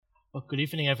Well, good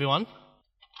evening, everyone.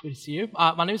 Good to see you.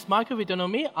 My name is Michael. If you don't know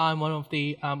me, I'm one of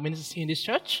the ministers here in this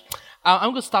church. I'm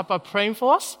going to start by praying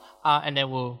for us, and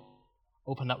then we'll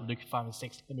open up Luke 5 and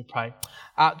 6. Let me pray.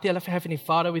 Dear Heavenly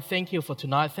Father, we thank you for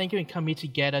tonight. Thank you for coming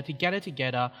together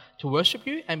to worship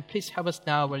you. And please help us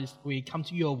now when we come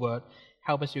to your word.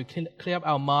 Help us to clear up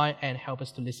our mind and help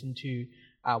us to listen to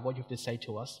what you have to say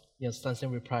to us. In your son's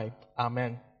name we pray.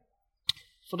 Amen.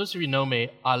 For those of you who know me,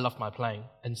 I love my plane.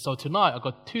 And so tonight, I've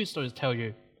got two stories to tell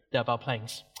you. They're about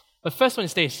planes. But first one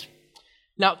is this.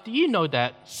 Now, do you know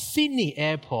that Sydney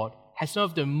Airport has one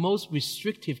of the most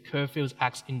restrictive curfew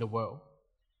acts in the world?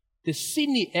 The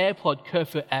Sydney Airport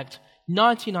Curfew Act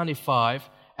 1995,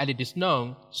 as it is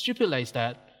known, stipulates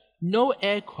that no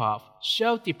aircraft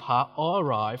shall depart or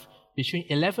arrive between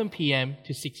 11 p.m.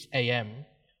 to 6 a.m.,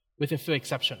 with a few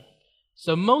exceptions.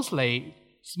 So mostly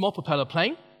small propeller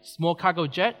plane, small cargo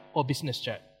jet, or business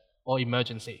jet, or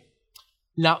emergency.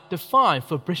 Now, the fine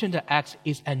for breaching the act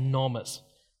is enormous.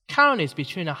 Currently, it's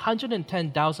between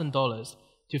 $110,000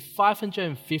 to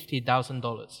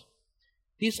 $550,000.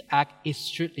 This act is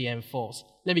strictly enforced.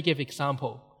 Let me give an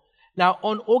example. Now,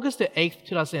 on August the 8th,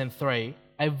 2003,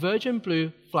 a Virgin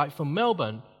Blue flight from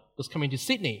Melbourne was coming to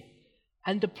Sydney,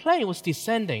 and the plane was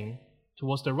descending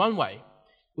towards the runway.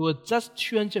 It was just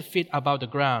 200 feet above the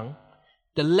ground.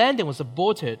 The landing was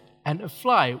aborted, and the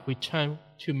flight returned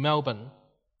to Melbourne.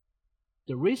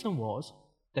 The reason was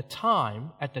the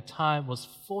time at the time was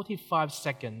 45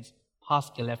 seconds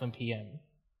past 11 p.m.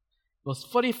 It was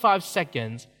 45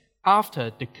 seconds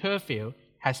after the curfew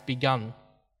has begun.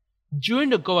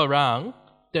 During the go-around,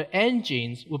 the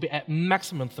engines will be at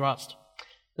maximum thrust.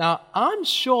 Now, I'm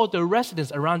sure the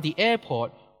residents around the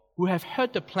airport will have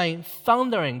heard the plane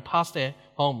thundering past their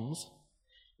homes.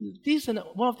 This is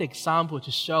one of the examples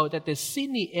to show that the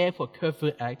Sydney Airport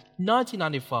Curfew Act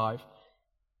 1995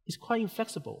 is quite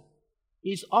inflexible. It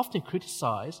is often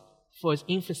criticized for its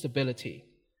inflexibility.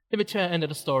 Let me tell you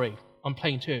another story on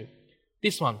plane 2.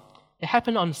 This one, it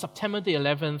happened on September the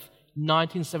 11th,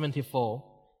 1974.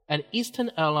 An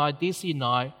Eastern Airlines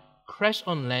DC-9 crashed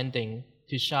on landing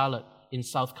to Charlotte in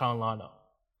South Carolina.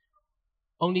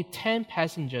 Only 10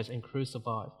 passengers and crew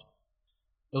survived.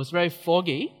 It was very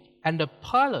foggy, and the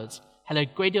pilots had a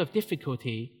great deal of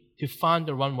difficulty to find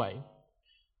the runway.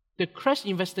 The crash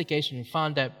investigation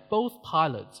found that both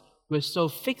pilots were so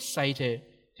fixated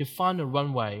to find the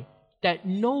runway that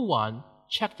no one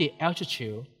checked the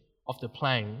altitude of the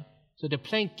plane, so the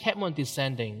plane kept on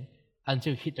descending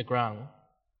until it hit the ground.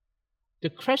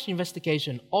 The crash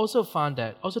investigation also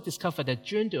discovered that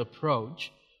during the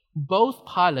approach, both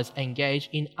pilots engaged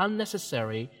in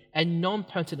unnecessary and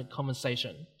non-pertinent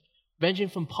conversation, ranging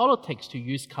from politics to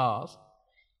used cars.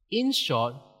 In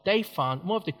short, they found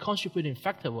one of the contributing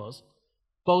factors was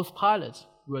both pilots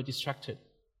were distracted.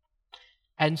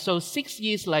 And so 6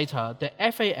 years later, the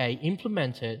FAA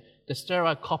implemented the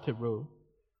sterile cockpit rule.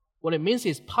 What it means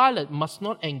is pilots must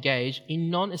not engage in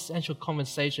non-essential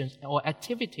conversations or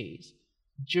activities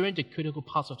during the critical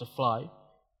parts of the flight,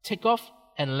 takeoff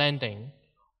and landing,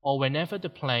 or whenever the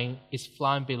plane is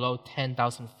flying below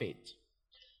 10,000 feet.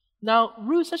 Now,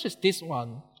 rules such as this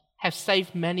one have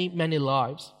saved many, many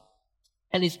lives,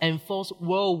 and is enforced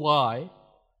worldwide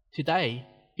today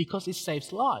because it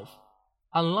saves life,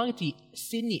 unlike the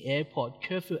Sydney Airport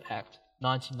Curfew Act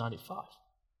 1995.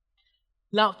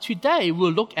 Now, today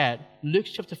we'll look at Luke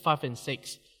chapter 5 and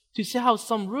 6 to see how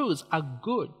some rules are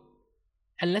good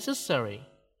and necessary,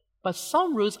 but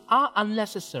some rules are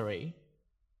unnecessary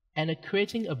and are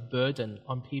creating a burden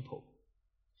on people.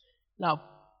 Now,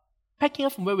 picking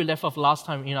up from where we left off last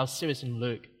time in our series in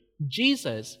Luke,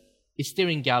 Jesus is still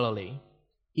in Galilee.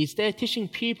 He's there teaching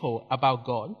people about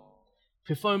God,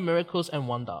 performing miracles and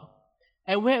wonder.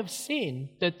 And we have seen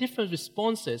the different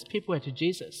responses people had to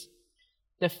Jesus.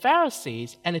 The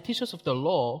Pharisees and the teachers of the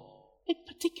law, they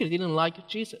particularly didn't like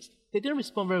Jesus. They didn't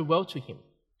respond very well to him.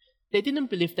 They didn't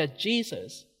believe that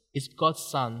Jesus is God's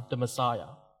Son, the Messiah.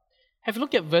 Have a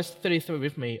look at verse 33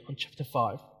 with me on chapter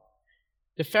 5.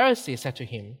 The Pharisees said to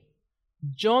him,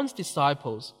 John's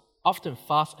disciples often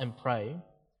fast and pray,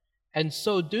 and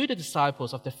so do the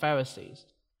disciples of the Pharisees,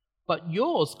 but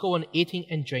yours go on eating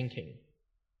and drinking.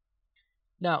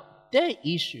 Now, their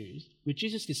issues with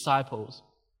Jesus' disciples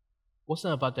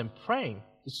wasn't about them praying.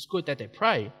 It's good that they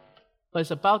pray, but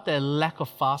it's about their lack of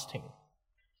fasting.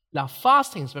 Now,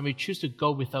 fasting is when we choose to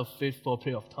go without food for a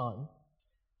period of time.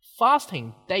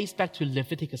 Fasting dates back to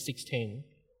Leviticus 16,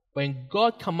 when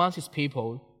God commands his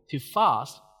people to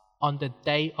fast on the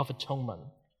Day of Atonement,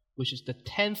 which is the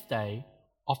 10th day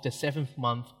of the 7th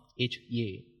month each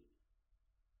year.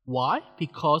 Why?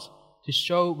 Because to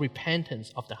show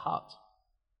repentance of the heart.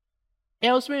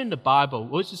 Elsewhere in the Bible,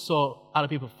 we also saw other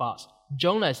people fast.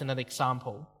 Jonah is another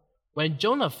example. When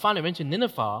Jonah finally went to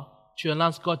Nineveh to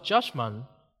announce God's judgment,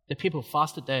 the people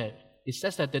fasted there. It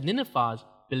says that the Ninevites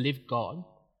believed God.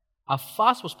 A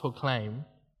fast was proclaimed,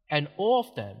 and all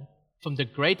of them, from the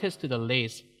greatest to the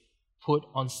least, put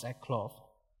on sackcloth.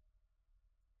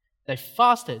 They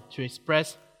fasted to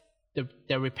express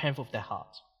their repentance of their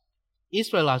heart.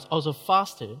 Israelites also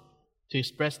fasted to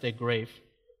express their grief.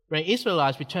 When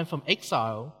Israelites returned from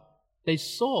exile, they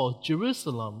saw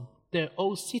Jerusalem, their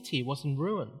old city, was in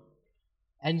ruin.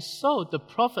 And so the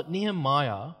prophet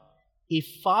Nehemiah, he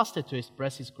fasted to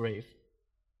express his grief.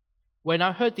 When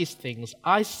I heard these things,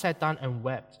 I sat down and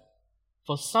wept.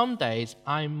 For some days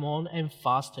I mourned and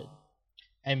fasted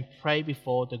and prayed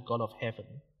before the God of heaven.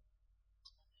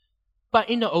 But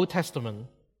in the Old Testament,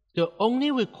 the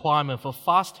only requirement for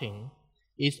fasting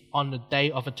is on the Day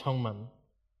of Atonement,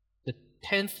 the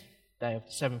 10th day of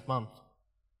the 7th month.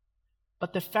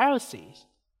 But the Pharisees,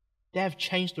 they have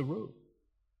changed the rule.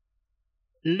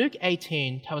 Luke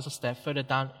 18 tells us that, further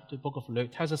down the book of Luke,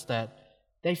 tells us that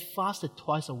they fasted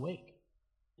twice a week.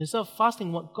 Instead of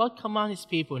fasting, what God commanded his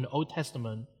people in the Old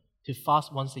Testament to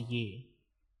fast once a year.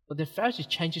 But the Pharisees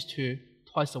changed it to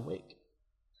twice a week.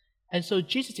 And so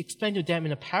Jesus explained to them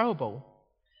in a parable.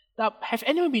 Now, have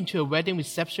anyone been to a wedding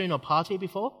reception or party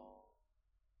before?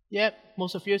 Yep,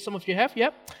 most of you, some of you have,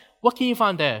 yep. What can you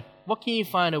find there? What can you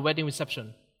find at a wedding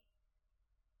reception?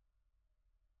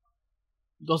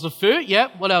 Lots of food,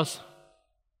 yep. What else?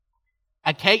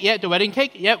 A cake, yeah, the wedding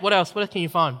cake, yep. What else? What else can you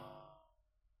find?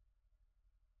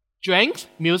 Drinks,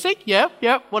 music, yep.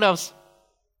 What else?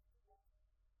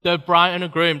 The bride and the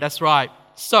groom, that's right.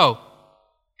 So,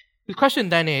 the question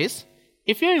then is,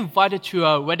 if you're invited to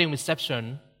a wedding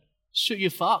reception, should you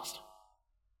fast?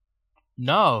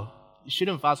 No, you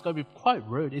shouldn't fast. It's going to be quite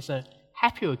rude. It's a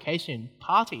happy occasion,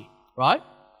 party, right?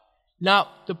 Now,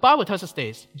 the Bible tells us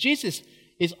this. Jesus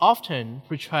is often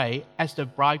portrayed as the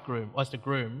bridegroom or as the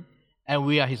groom, and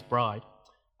we are his bride.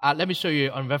 Let me show you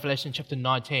on Revelation chapter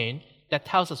 19 that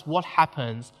tells us what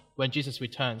happens when Jesus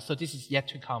returns. So this is yet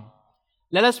to come.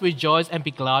 Let us rejoice and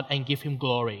be glad and give him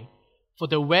glory. For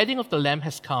the wedding of the Lamb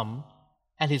has come,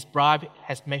 and his bride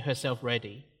has made herself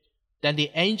ready. Then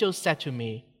the angel said to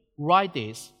me, write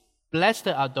this, blessed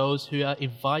are those who are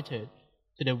invited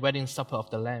to the wedding supper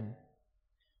of the Lamb.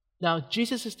 Now,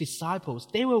 Jesus' disciples,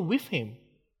 they were with him.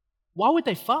 Why would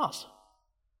they fast?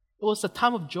 It was a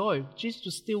time of joy. Jesus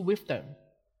was still with them.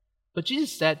 But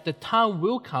Jesus said the time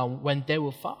will come when they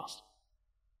will fast.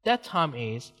 That time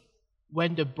is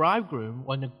when the bridegroom,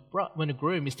 when the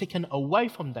groom is taken away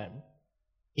from them.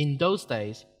 In those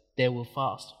days, they will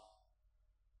fast.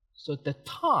 So the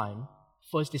time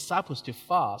for his disciples to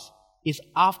fast is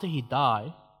after he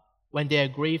died, when they are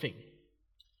grieving.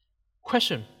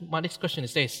 My next question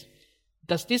is this.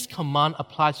 Does this command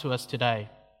apply to us today?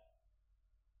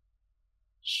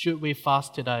 Should we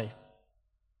fast today?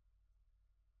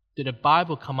 The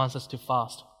Bible commands us to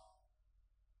fast.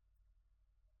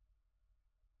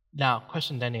 Now,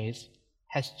 question then is,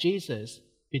 has Jesus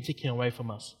been taken away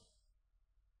from us?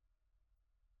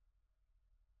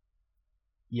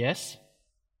 Yes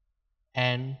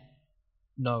and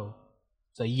no.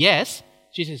 So yes,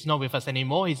 Jesus is not with us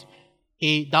anymore.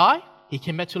 He died, he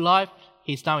came back to life,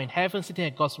 he's now in heaven, sitting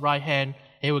at God's right hand,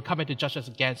 and he will come back to judge us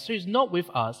again. So he's not with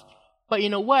us, but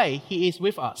in a way, he is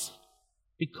with us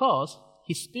because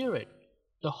his Spirit,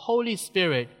 the Holy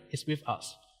Spirit, is with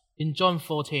us. In John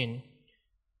 14,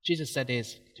 Jesus said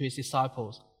this to his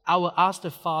disciples, I will ask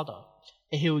the Father,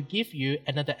 and he will give you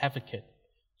another advocate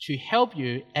to help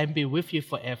you and be with you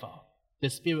forever, the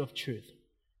Spirit of truth.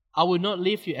 I will not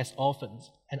leave you as orphans,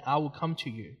 and I will come to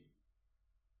you.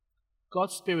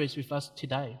 God's Spirit is with us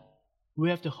today. We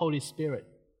have the Holy Spirit.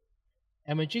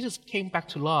 And when Jesus came back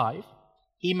to life,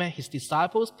 he met his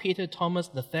disciples, Peter,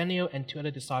 Thomas, Nathanael, and 2 other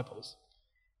disciples.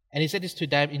 And he said this to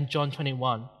them in John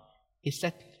 21. He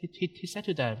said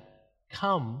to them,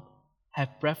 come,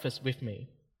 have breakfast with me.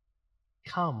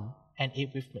 Come and eat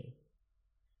with me.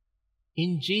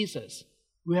 In Jesus,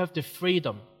 we have the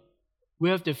freedom. We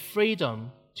have the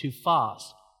freedom to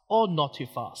fast or not to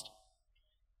fast.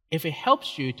 If it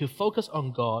helps you to focus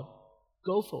on God,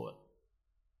 go for it.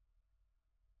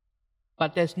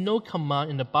 But there's no command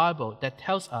in the Bible that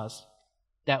tells us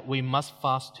that we must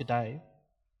fast today.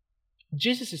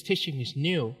 Jesus' teaching is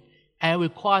new and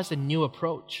requires a new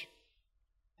approach.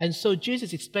 And so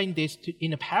Jesus explained this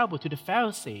in a parable to the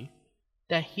Pharisee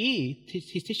that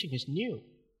his teaching is new.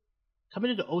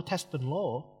 Coming to the Old Testament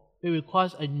law, it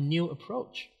requires a new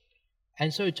approach.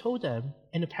 And so he told them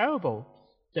in the parable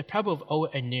of old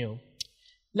and new.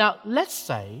 Now, let's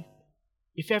say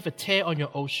if you have a tear on your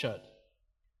old shirt,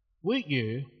 would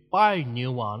you buy a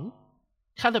new one,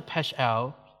 cut the patch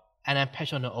out, and then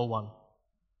patch on the old one?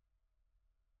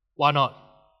 Why not?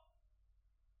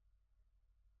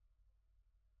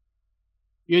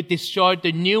 You destroy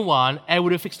the new one and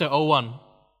would fix the old one.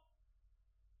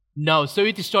 No, so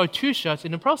you destroy two shirts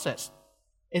in the process.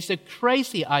 It's a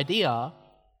crazy idea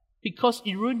because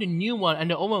you ruin the new one and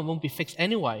the old one won't be fixed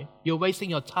anyway. You're wasting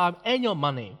your time and your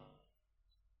money.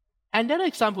 And the other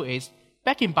example is,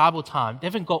 back in Bible time, they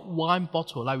haven't got wine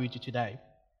bottle like we do today.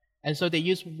 And so they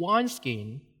use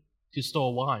wineskin to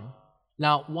store wine.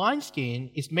 Now,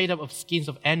 wineskin is made up of skins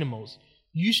of animals,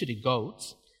 usually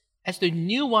goats. As the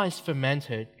new wine is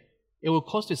fermented, it will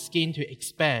cause the skin to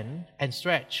expand and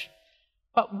stretch.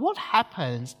 But what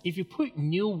happens if you put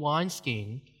new wine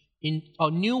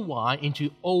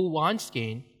into old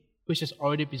wineskin, which has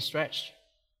already been stretched?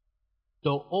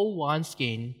 The old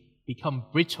wineskin become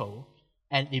brittle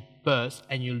and it bursts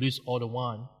and you lose all the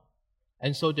wine.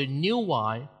 And so the new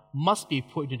wine must be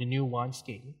put into the new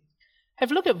wineskin.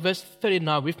 Have a look at verse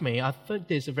 39 with me. I think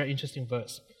this is a very interesting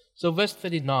verse. So verse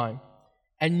 39,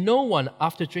 and no one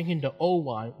after drinking the old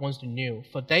wine wants the new,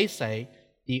 for they say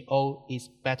the old is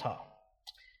better.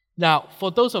 Now, for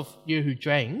those of you who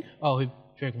drink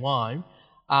wine,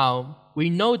 we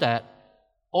know that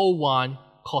old wine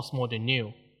costs more than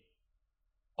new.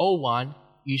 Old wine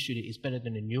usually is better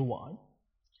than the new wine.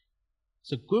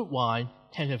 So good wine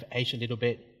tends to have aged a little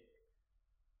bit.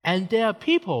 And there are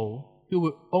people who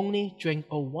will only drink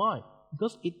old wine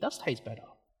because it does taste better.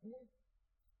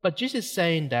 But Jesus is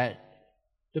saying that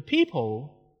the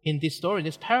people in this story, in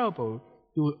this parable,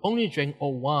 who will only drink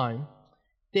old wine,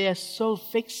 they are so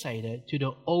fixated to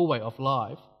the old way of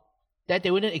life that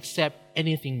they wouldn't accept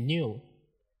anything new.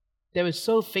 They were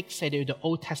so fixated with the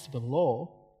Old Testament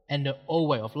law and the old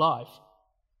way of life.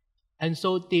 And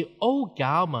so the old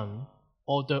garment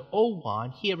or the old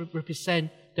wine here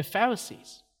represent the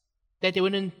Pharisees, that they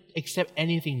wouldn't accept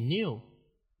anything new.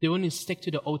 They wouldn't stick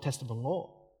to the Old Testament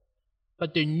law.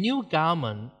 But the new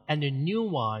garment and the new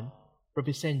wine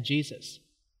represent Jesus,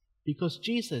 because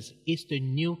Jesus is the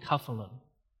new covenant.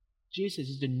 Jesus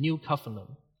is the new covenant.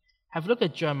 Have a look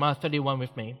at Jeremiah 31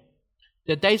 with me.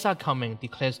 The days are coming,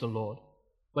 declares the Lord,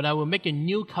 when I will make a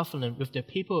new covenant with the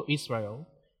people of Israel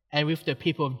and with the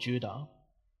people of Judah.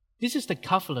 This is the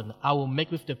covenant I will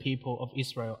make with the people of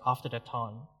Israel after that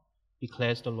time,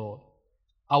 declares the Lord.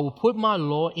 I will put my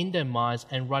law in their minds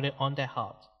and write it on their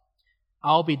hearts.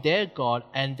 I will be their God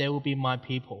and they will be my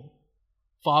people.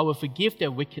 For I will forgive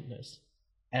their wickedness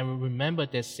and will remember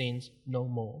their sins no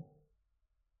more.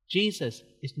 Jesus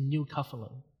is the new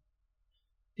covenant.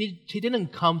 He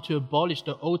didn't come to abolish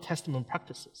the Old Testament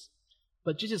practices,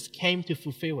 but Jesus came to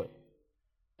fulfill it.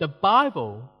 The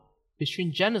Bible,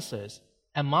 between Genesis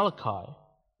and Malachi,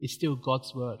 is still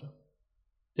God's word.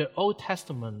 The Old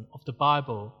Testament of the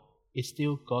Bible is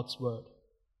still God's word.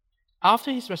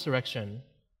 After his resurrection,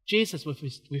 Jesus was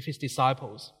with his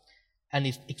disciples, and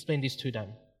he explained this to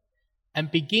them.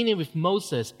 And beginning with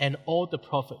Moses and all the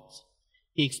prophets,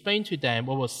 he explained to them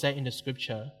what was said in the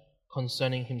scripture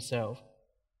concerning himself.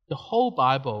 The whole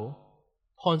Bible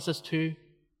points us to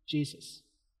Jesus.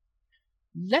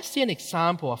 Let's see an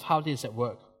example of how this is at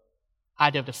work.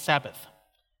 Idea of the Sabbath.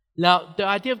 Now, the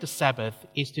idea of the Sabbath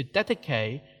is to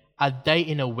dedicate a day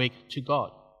in a week to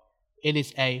God. It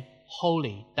is a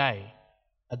holy day,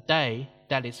 a day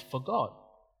that is for God.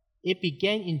 It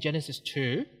began in Genesis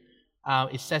 2.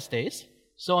 It says this,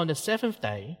 so on the seventh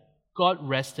day, God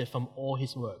rested from all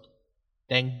his work.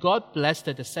 Then God blessed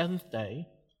the seventh day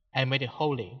and made it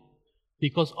holy,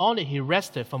 because on it he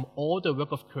rested from all the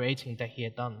work of creating that he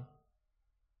had done.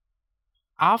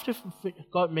 After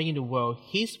God making the world,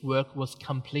 his work was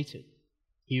completed.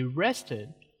 He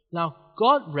rested. Now,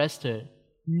 God rested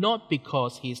not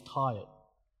because he is tired,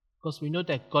 because we know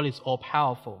that God is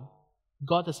all-powerful.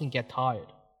 God doesn't get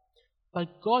tired.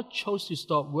 But God chose to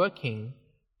stop working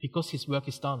because his work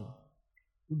is done.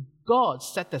 God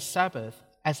set the Sabbath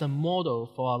as a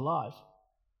model for our life,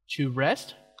 to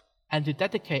rest and to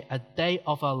dedicate a day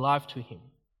of our life to him.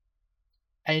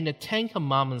 And in the Ten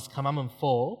Commandments, Commandment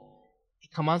 4,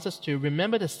 it commands us to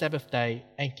remember the Sabbath day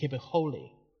and keep it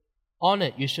holy. On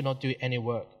it, you should not do any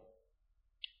work.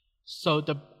 So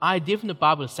the idea from the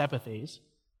Bible of Sabbath is,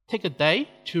 take a day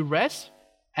to rest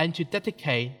and to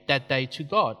dedicate that day to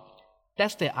God.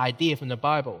 That's the idea from the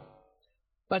Bible.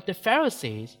 But the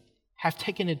Pharisees have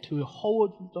taken it to a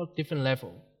whole different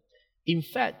level. In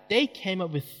fact, they came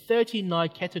up with 39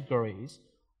 categories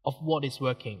of what is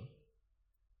working.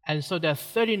 And so there are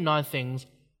 39 things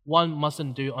one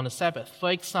mustn't do on the Sabbath. For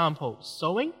example,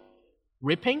 sowing,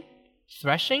 reaping,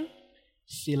 threshing,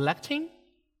 selecting,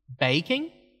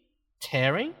 baking,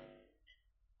 tearing.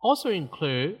 Also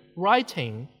include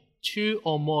writing 2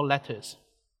 or more letters,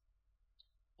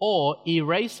 or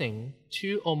erasing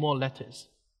 2 or more letters,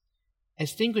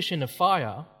 extinguishing a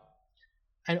fire,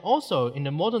 and also in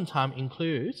the modern time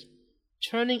includes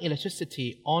turning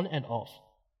electricity on and off,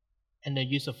 and the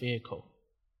use of vehicle.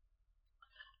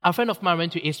 A friend of mine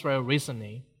went to Israel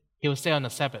recently. He was there on the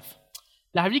Sabbath.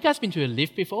 Now, have you guys been to a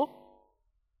lift before?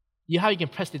 How you can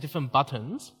press the different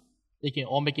buttons. They can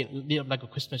all make it look like a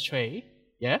Christmas tree.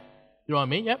 Yeah? You know what I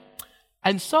mean? Yeah?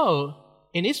 And so,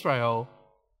 in Israel,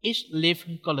 each lift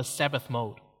got a Sabbath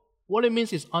mode. What it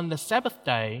means is on the Sabbath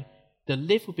day, the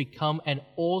lift will become an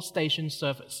all-station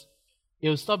service. It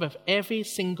will stop at every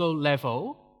single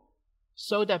level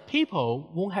so that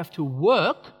people won't have to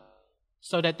work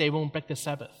so that they won't break the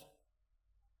Sabbath.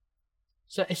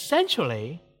 So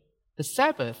essentially, the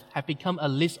Sabbath had become a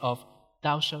list of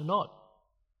thou shalt not.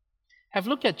 Have a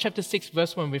look at chapter 6,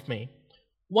 verse 1 with me.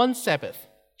 One Sabbath,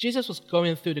 Jesus was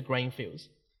going through the grain fields,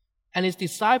 and his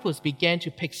disciples began to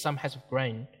pick some heads of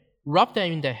grain, rub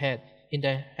them in their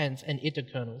hands, and eat the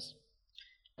kernels.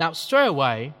 Now, straight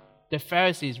away, the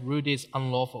Pharisees ruled this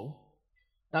unlawful.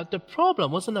 Now, the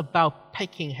problem wasn't about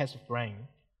picking heads of grain.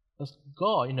 Because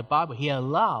God, in the Bible, He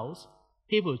allows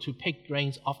people to pick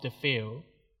grains off the field.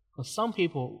 Because some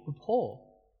people are poor.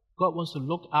 God wants to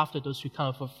look after those who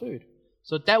can't afford food.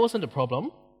 So that wasn't the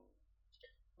problem.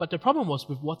 But the problem was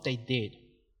with what they did.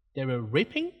 They were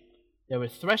reaping, they were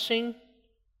threshing,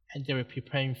 and they were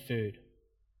preparing food.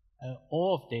 And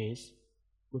all of these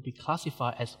would be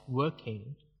classified as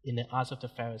working in the eyes of the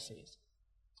Pharisees.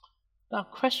 Now,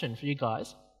 question for you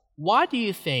guys. Why do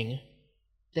you think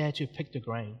they had to pick the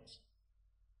grains?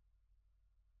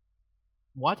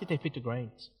 Why did they pick the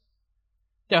grains?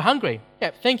 They were hungry.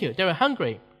 Yeah, thank you. They were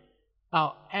hungry.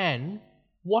 And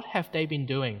what have they been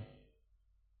doing?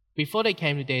 Before they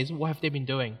came to this, what have they been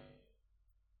doing?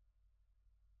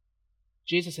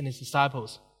 Jesus and his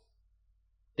disciples,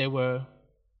 they were...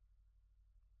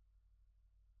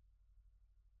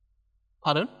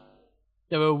 Pardon?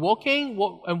 They were walking,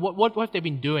 what have they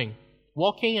been doing?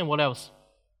 Walking, and what else?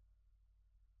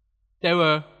 They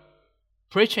were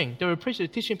preaching. They were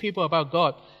teaching people about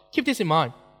God. Keep this in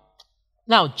mind.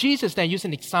 Now, Jesus then used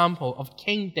an example of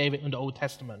King David in the Old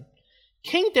Testament.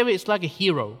 King David is like a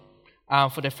hero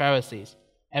for the Pharisees,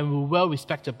 and was well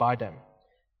respected by them.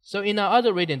 So in our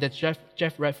other reading that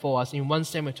Jeff read for us in 1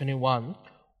 Samuel 21,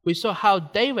 we saw how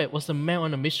David was a man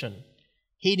on a mission.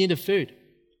 He needed food.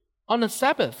 On the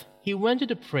Sabbath, he went to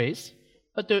the priest,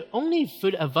 but the only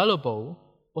food available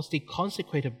was the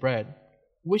consecrated bread,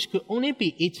 which could only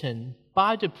be eaten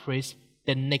by the priest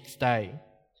the next day.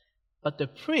 But the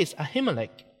priest,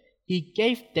 Ahimelech, he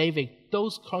gave David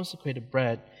those consecrated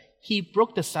bread. He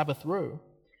broke the Sabbath rule.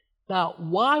 Now,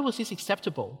 why was this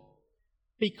acceptable?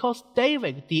 Because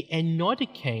David, the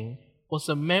anointed king, was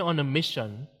a man on a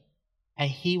mission, and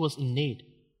he was in need.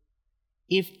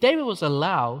 If David was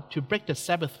allowed to break the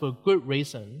Sabbath for a good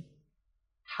reason,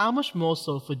 how much more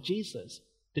so for Jesus,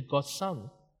 the God's Son?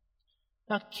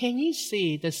 Now, can you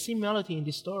see the similarity in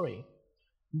this story?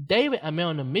 David, a man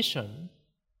on a mission,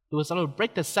 he was allowed to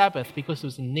break the Sabbath because he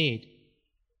was in need.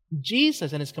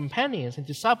 Jesus and his companions and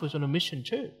disciples were on a mission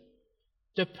too.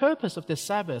 The purpose of the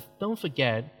Sabbath, don't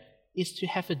forget, is to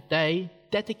have a day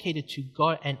dedicated to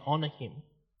God and honor Him.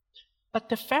 But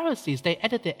the Pharisees, they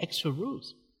added their extra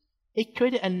rules. It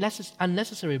created an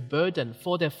unnecessary burden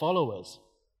for their followers.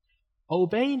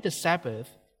 Obeying the Sabbath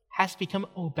has become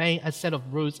obeying a set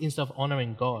of rules instead of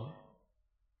honoring God.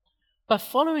 But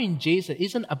following Jesus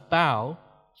isn't about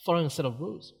following a set of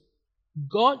rules.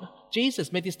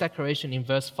 Jesus made this declaration in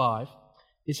verse 5.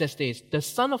 He says this, "The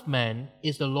Son of Man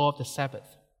is the Lord of the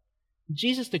Sabbath."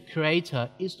 Jesus, the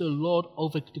Creator, is the Lord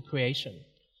over the creation.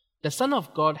 The Son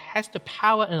of God has the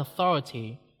power and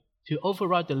authority to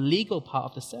override the legal part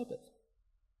of the Sabbath.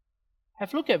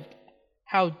 Have a look at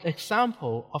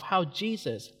example of how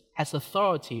Jesus has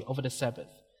authority over the Sabbath.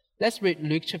 Let's read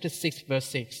Luke chapter 6, verse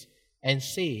 6, and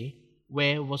see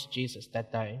where was Jesus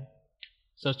that day.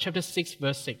 So chapter 6,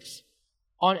 verse 6.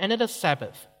 On another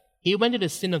Sabbath, he went to the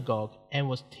synagogue and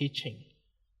was teaching.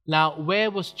 Now, where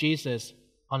was Jesus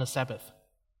on the Sabbath?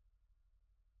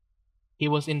 He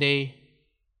was in the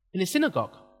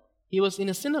synagogue. He was in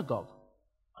a synagogue,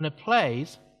 on a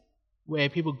place where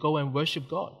people go and worship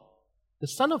God. The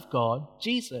Son of God,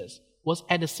 Jesus, was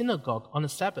at the synagogue on the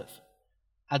Sabbath,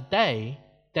 a day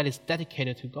that is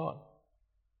dedicated to God.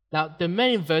 Now, the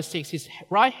man in verse 6, his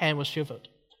right hand was shriveled,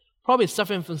 probably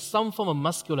suffering from some form of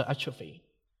muscular atrophy.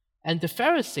 And the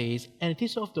Pharisees and the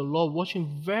teachers of the law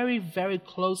watching very, very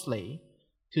closely,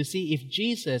 to see if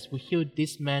Jesus would heal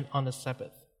this man on the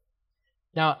Sabbath.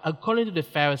 Now, according to the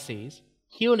Pharisees,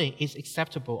 healing is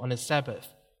acceptable on the Sabbath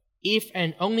if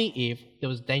and only if there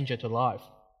was danger to life.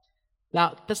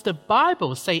 Now, does the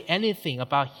Bible say anything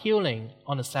about healing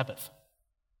on the Sabbath?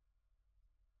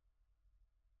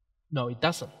 No, it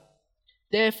doesn't.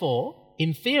 Therefore,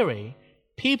 in theory,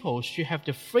 people should have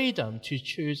the freedom to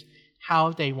choose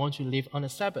how they want to live on the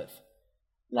Sabbath.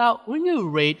 Now, when you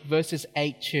read verses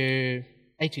 8 to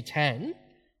 10,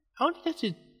 I want you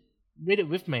to read it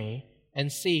with me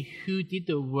and see who did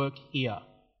the work here.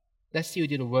 Let's see who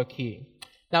did the work here.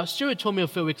 Now, Stuart told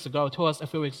us a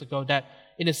few weeks ago that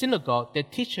in the synagogue, the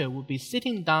teacher would be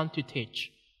sitting down to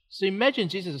teach. So imagine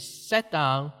Jesus sat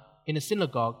down in the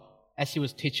synagogue as he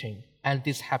was teaching, and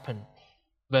this happened.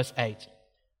 Verse 8.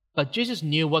 But Jesus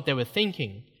knew what they were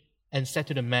thinking and said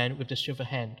to the man with the silver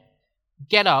hand,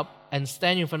 "Get up and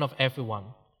stand in front of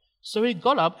everyone." So he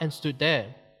got up and stood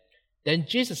there. Then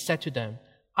Jesus said to them,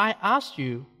 "I ask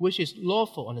you which is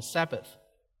lawful on the Sabbath,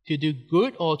 to do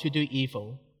good or to do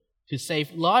evil, to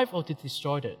save life or to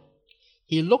destroy it?"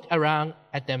 He looked around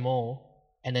at them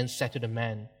all and then said to the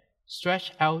man,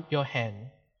 "Stretch out your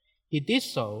hand." He did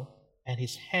so, and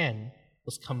his hand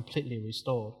was completely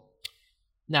restored.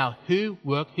 Now, who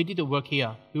did the work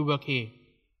here? Who worked here?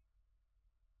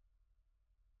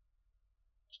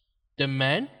 The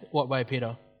man, what way,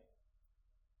 Peter?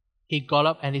 He got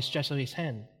up and he stretched out his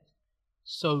hand.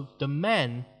 So the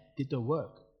man did the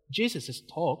work. Jesus just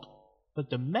talked, but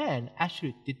the man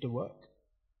actually did the work.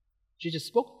 Jesus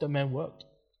spoke, the man worked.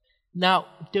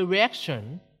 Now, the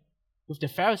reaction with the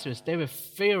Pharisees, they were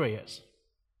furious.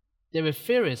 They were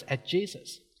furious at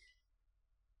Jesus.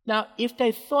 Now, if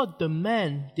they thought the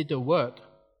man did the work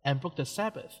and broke the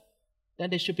Sabbath,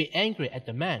 then they should be angry at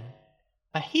the man.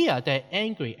 But here, they're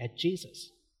angry at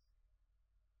Jesus.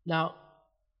 Now,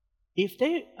 if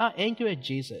they are angry at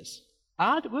Jesus,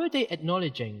 were they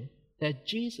acknowledging that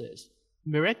Jesus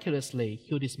miraculously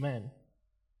healed this man?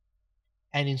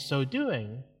 And in so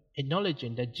doing,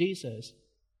 acknowledging that Jesus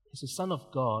is the Son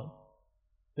of God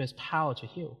who has power to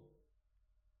heal.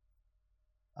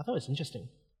 I thought it was interesting.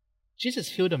 Jesus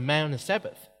healed a man on the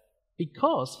Sabbath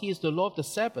because he is the Lord of the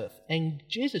Sabbath, and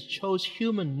Jesus chose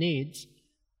human needs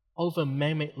over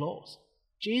man-made laws.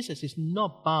 Jesus is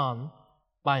not bound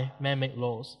by man-made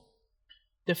laws.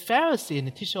 The Pharisee and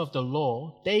the teacher of the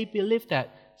law, they believe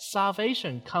that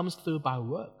salvation comes through by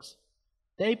works.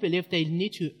 They believe they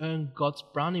need to earn God's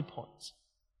brownie points.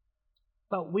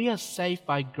 But we are saved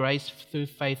by grace through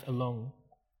faith alone.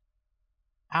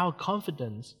 Our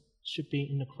confidence should be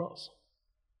in the cross.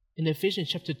 In Ephesians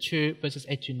chapter 2, verses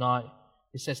 8 to 9,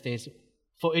 it says this,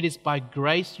 "For it is by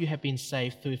grace you have been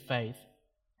saved through faith,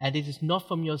 and it is not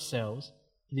from yourselves,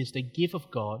 it is the gift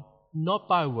of God, not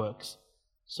by works,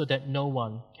 so that no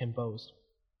one can boast."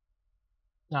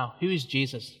 Now, who is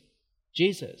Jesus?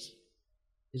 Jesus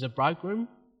is a bridegroom,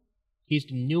 he is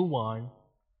the new wine,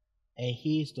 and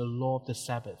he is the Lord of the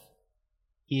Sabbath.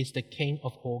 He is the King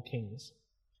of all kings.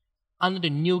 Under the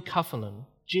new covenant,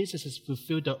 Jesus has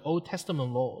fulfilled the Old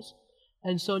Testament laws,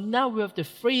 and so now we have the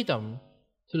freedom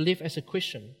to live as a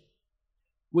Christian.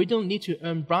 We don't need to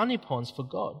earn brownie points for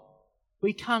God.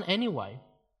 We can't anyway,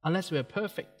 unless we are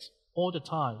perfect all the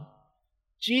time.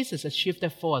 Jesus achieved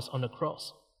that for us on the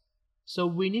cross. So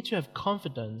we need to have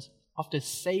confidence of the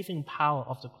saving power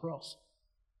of the cross.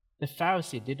 The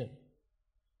Pharisee didn't.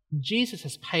 Jesus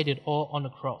has paid it all on the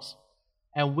cross,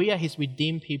 and we are his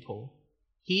redeemed people.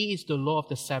 He is the Lord of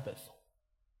the Sabbath.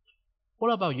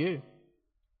 What about you?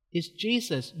 Is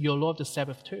Jesus your Lord of the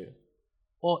Sabbath too?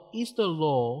 Or is the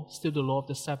law still the Lord of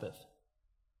the Sabbath?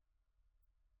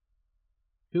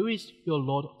 Who is your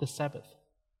Lord of the Sabbath?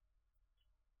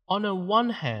 On the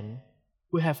one hand,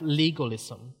 we have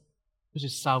legalism, which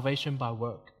is salvation by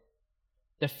work.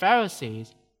 The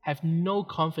Pharisees have no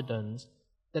confidence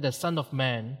that the Son of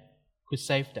Man could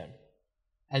save them.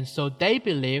 And so they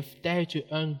believe they have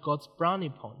to earn God's brownie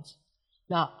points.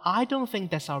 Now, I don't think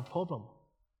that's our problem.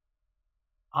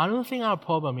 I don't think our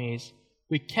problem is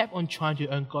we kept on trying to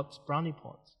earn God's brownie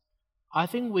points. I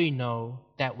think we know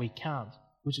that we can't,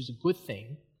 which is a good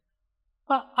thing.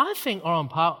 But I think on our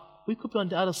part, we could be on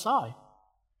the other side.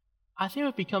 I think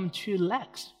we've become too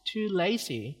lax, too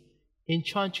lazy in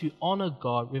trying to honor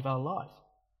God with our life.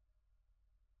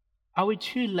 Are we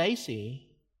too lazy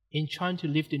in trying to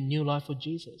live the new life for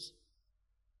Jesus?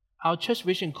 Our church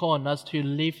vision calls on us to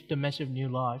live the message of new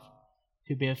life,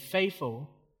 to be a faithful,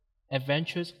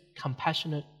 adventurous,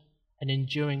 compassionate, and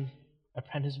enduring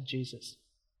apprentice of Jesus.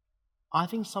 I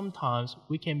think sometimes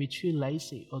we can be too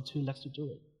lazy or too lax to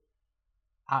do it.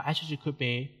 Our attitude could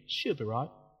be, should be right,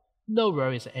 no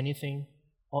worries or anything,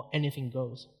 or anything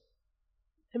goes.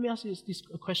 Let me ask you this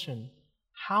question.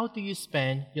 How do you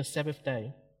spend your Sabbath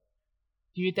day?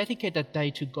 Do you dedicate that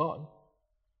day to God?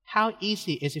 How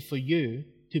easy is it for you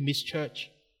to miss church?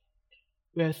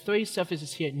 We have 3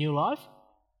 services here at New Life,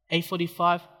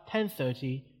 8:45,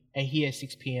 10:30, and here at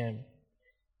 6 p.m.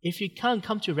 If you can't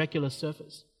come to regular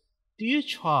service, do you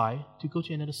try to go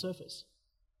to another service?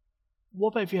 What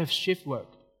about if you have shift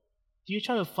work? Do you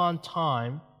try to find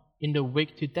time in the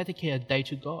week to dedicate a day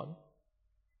to God?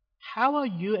 How are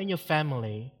you and your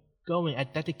family going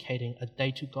at dedicating a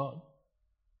day to God?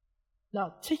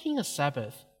 Now, taking a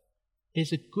Sabbath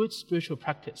is a good spiritual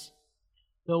practice.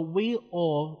 But we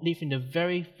all live in a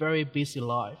very, very busy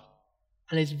life,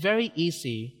 and it's very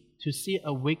easy to see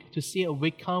a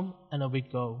week come and a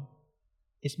week go.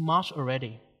 It's March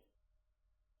already.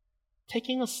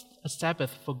 Taking a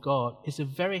Sabbath for God is a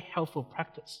very helpful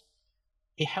practice.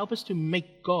 It helps us to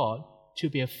make God to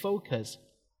be a focus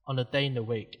on the day in the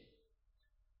week.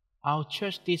 Our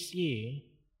church this year,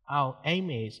 our aim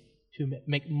is to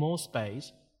make more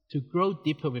space to grow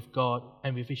deeper with God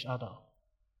and with each other.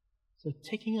 So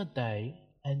taking a day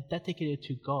and dedicating it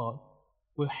to God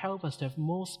will help us to have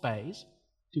more space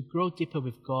to grow deeper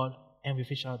with God and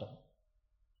with each other.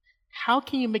 How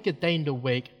can you make a day in the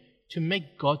week to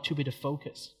make God to be the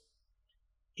focus?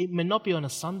 It may not be on a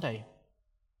Sunday.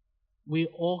 We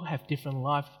all have different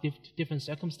life, different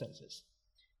circumstances.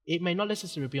 It may not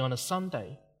necessarily be on a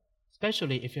Sunday,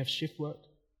 especially if you have shift work.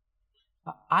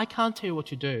 I can't tell you what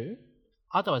to do,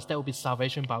 otherwise that will be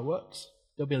salvation by works.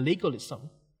 There will be legalism.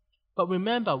 But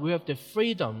remember, we have the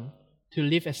freedom to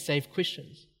live as saved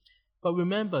Christians. But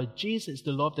remember, Jesus is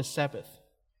the Lord of the Sabbath.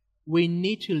 We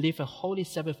need to live a holy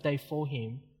Sabbath day for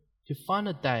Him, to find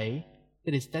a day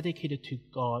that is dedicated to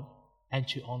God and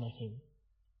to honor Him.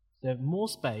 So have more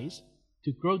space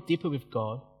to grow deeper with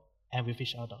God and with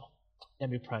each other. Let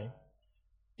me pray.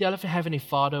 Dear loving Heavenly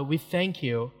Father, we thank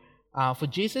you for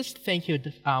Jesus. Thank you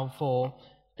for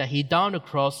that He died on the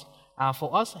cross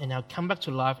for us and now come back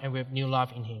to life, and we have new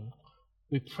life in Him.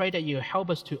 We pray that you help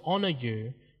us to honor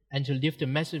you and to live the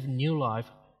message of new life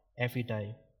every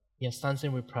day. In your Son's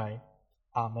name we pray.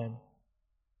 Amen.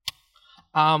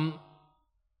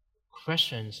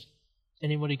 Questions?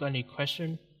 Anybody got any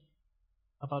question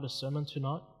about the sermon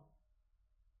tonight?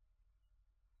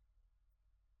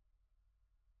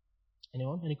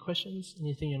 Anyone? Any questions?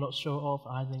 Anything you're not sure of?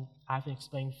 I haven't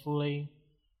explained fully.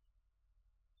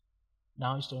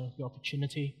 Now is the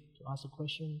opportunity to ask a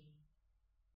question.